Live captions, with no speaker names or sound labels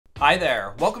Hi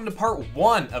there, welcome to part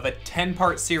 1 of a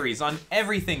 10-part series on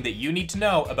everything that you need to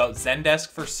know about Zendesk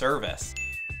For Service.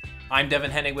 I'm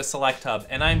Devon Hennig with SelectHub,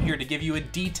 and I'm here to give you a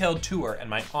detailed tour and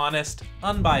my honest,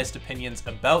 unbiased opinions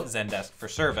about Zendesk For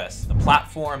Service, the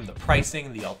platform, the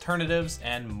pricing, the alternatives,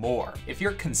 and more. If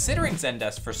you're considering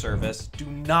Zendesk For Service, do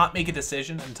not make a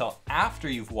decision until after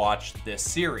you've watched this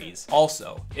series.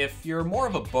 Also, if you're more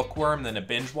of a bookworm than a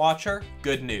binge watcher,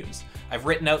 good news. I've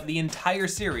written out the entire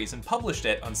series and published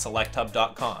it on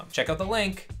SelectHub.com. Check out the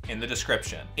link in the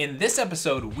description. In this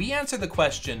episode, we answer the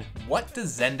question, what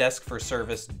does Zendesk For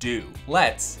Service do?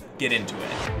 Let's get into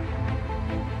it.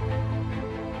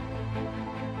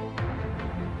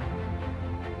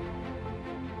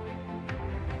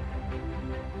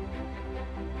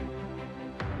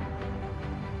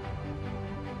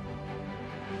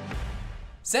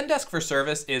 Zendesk For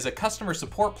Service is a customer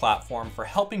support platform for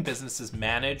helping businesses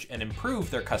manage and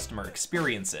improve their customer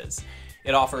experiences.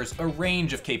 It offers a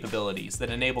range of capabilities that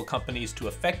enable companies to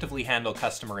effectively handle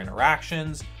customer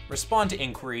interactions, respond to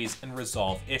inquiries, and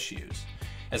resolve issues.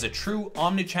 As a true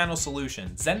omnichannel solution,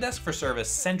 Zendesk For Service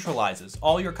centralizes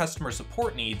all your customer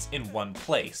support needs in one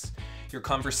place. Your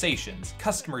conversations,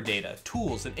 customer data,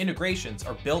 tools, and integrations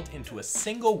are built into a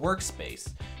single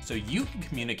workspace, so you can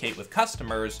communicate with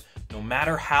customers no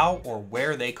matter how or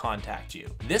where they contact you.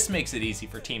 This makes it easy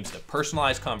for teams to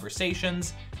personalize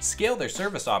conversations, scale their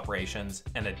service operations,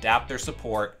 and adapt their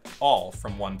support, all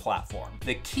from one platform.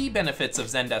 The key benefits of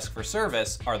Zendesk For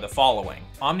Service are the following.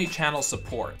 Omnichannel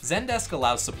support. Zendesk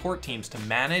allows support teams to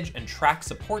manage and track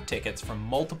support tickets from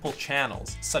multiple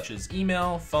channels, such as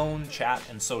email, phone, chat,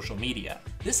 and social media.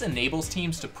 This enables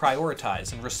teams to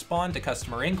prioritize and respond to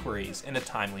customer inquiries in a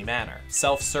timely manner.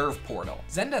 Self-serve portal.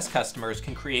 Zendesk customers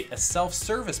can create a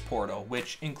self-service portal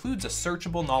which includes a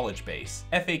searchable knowledge base,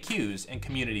 FAQs, and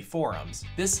community forums.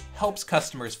 This helps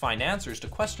customers find answers to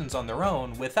questions on their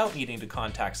own without needing to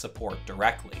contact support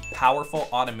directly. Powerful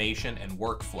automation and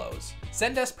workflows.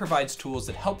 Zendesk provides tools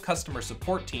that help customer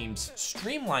support teams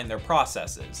streamline their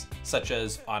processes, such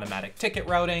as automatic ticket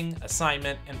routing,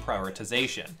 assignment, and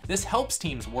prioritization. This helps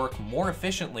teams work more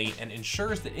efficiently and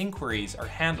ensures that inquiries are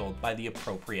handled by the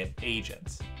appropriate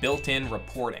agents. Built-in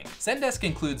reporting. Zendesk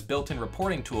includes built-in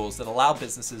reporting tools that allow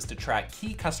businesses to track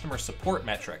key customer support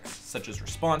metrics, such as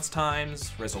response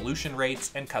times, resolution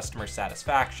rates, and customer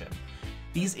satisfaction.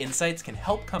 These insights can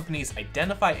help companies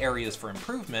identify areas for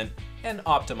improvement and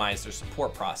optimize their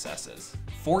support processes.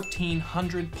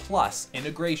 1,400 plus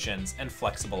integrations and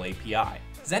flexible API.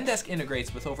 Zendesk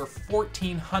integrates with over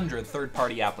 1,400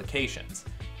 third-party applications.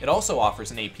 It also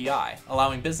offers an API,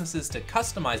 allowing businesses to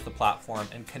customize the platform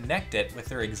and connect it with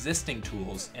their existing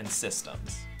tools and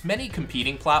systems. Many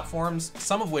competing platforms,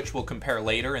 some of which we'll compare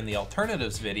later in the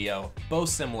alternatives video,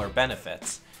 boast similar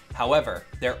benefits. However,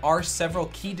 there are several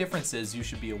key differences you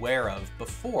should be aware of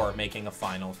before making a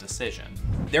final decision.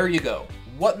 There you go.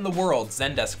 What in the world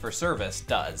Zendesk For Service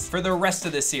does. For the rest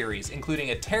of this series,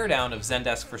 including a teardown of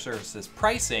Zendesk For Service's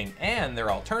pricing and their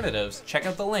alternatives, check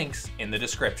out the links in the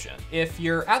description. If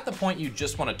you're at the point you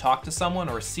just want to talk to someone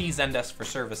or see Zendesk For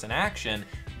Service in action,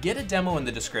 get a demo in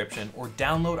the description or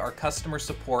download our customer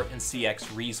support and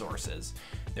CX resources.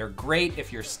 They're great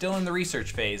if you're still in the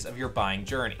research phase of your buying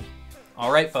journey.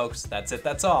 All right, folks, that's it,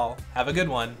 that's all. Have a good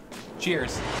one.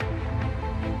 Cheers.